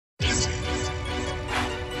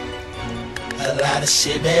A lot of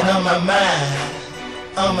shit been on my mind.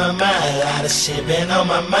 On my mind, a lot of shit been on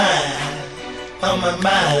my mind. On my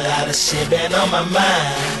mind, a lot of shit been on my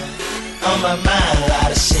mind. On my mind, a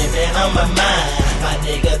lot of shit been on my mind. My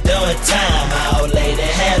nigga doing time, my old lady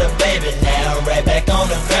had a baby, now I'm right back on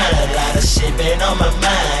the grind. A lot of shit been on my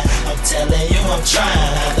mind, I'm telling you I'm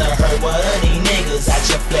trying. I done heard one of these niggas out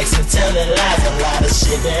here flexing, telling lies. A lot of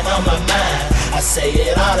shit been on my mind, I say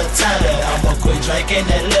it all the time. I'ma quit drinking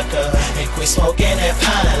that liquor and quit smoking that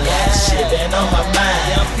pine. A lot of shit been on my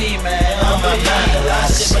mind, on my mind. A lot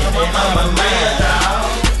of shit been on my mind,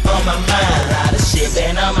 on my mind. A lot of shit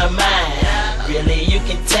been on my mind. Really, you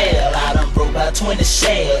can tell I done broke about 20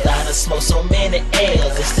 shells. I done smoked so many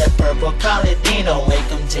L's. It's that purple Colladino, make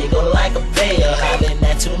them jiggle like a bell. Hollering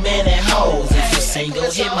at too many hoes. If you single,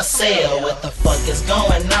 hit my cell. What the fuck is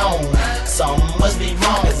going on? Something must be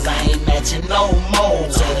wrong, cause I ain't matching no more.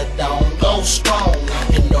 Till the dawn go strong.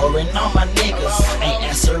 Ignoring all my niggas, ain't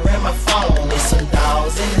answering my phone. There's some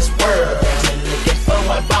dogs in this world, been looking for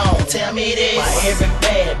my bone. Tell me this, why every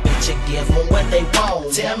bad bitch you give them what they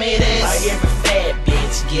want? Tell me this, why every fat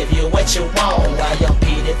bitch give you what you want? Why young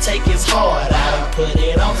Peaty take his heart, I done put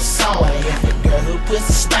it on the song. Every girl who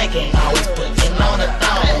pussy stinking, always putting on a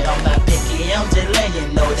thong. I'm not picky, I'm just letting you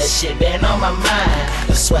know that shit been on my mind.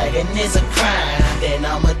 The swaggin' is a crime, then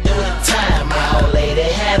I'ma do the time. My old lady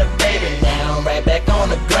had a baby, now I'm right back on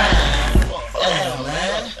the grind. Damn,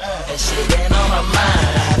 man, that shit been on my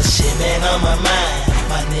mind. That shit been on my mind.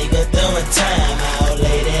 My nigga doing time. My old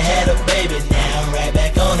lady had a baby, now I'm right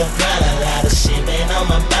back on the grind. A lot of shit been on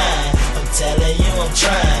my mind, I'm telling you I'm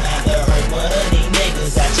trying. I done heard one of these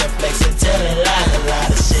niggas out here flexing, telling lies. A lot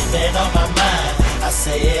of shit been on my mind, I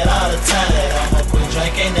say it all the time. That I'ma quit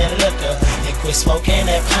drinking that liquor and quit smoking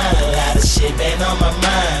that pine. A lot of shit been on my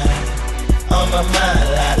mind, on my mind.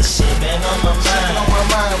 A lot of shit been on my mind, on my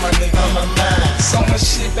mind, my nigga. on my mind. So much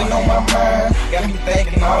shit been on my mind, got me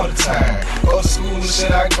thinking all the time. Go to school and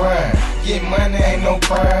shit, I grind. Get money ain't no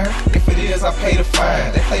crime. If it is, I pay the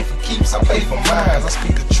fine. They play for keeps, I play for mines. I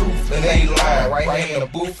speak the truth and they ain't lying. Right here in the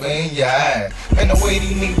booth and in your eye. Man, the way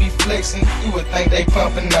these niggas be flexing, you would think they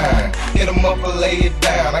pumping nine. Hit them up or lay it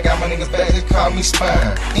down. I got my niggas back, just call me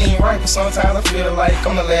spine. He ain't right, but sometimes I feel like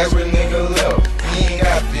I'm the last real nigga left. He ain't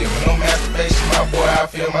got feel, but no masturbation, my boy, I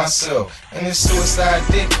feel myself. And this suicide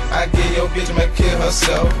dick, I give your bitch make kill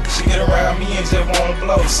herself. She get around me and just wanna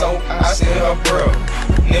blow, so I say her bro.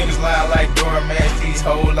 Niggas lie like doormats, these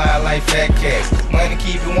hoes lie like fat cats. Money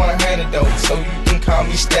keep it 100 though, so you can call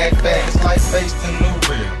me stack facts. Like face the new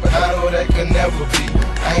real, but I know that could never be.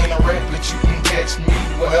 I ain't a rap, but you can catch me,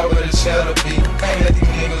 whatever the shelter be. Can't let these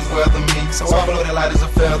niggas weather me, so I blow that light as a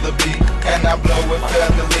feather be. And I blow with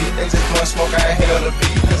feather lead, they just want smoke, I ain't hell to be.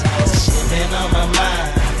 Shit been on my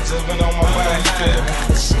mind, Just been on my mind, you feel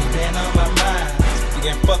me? shit been on my mind, You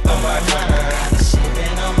getting fucked up out here, man. shit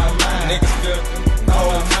been on my mind. Niggas filthy,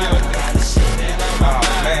 hoes filthy. Oh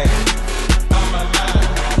man,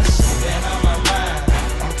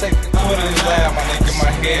 I'ma take the foot of this loud, my nigga,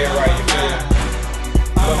 my head right, you feel me?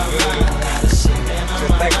 Look good. Just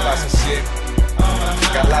think about some shit.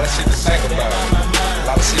 Got a lot of shit to think about.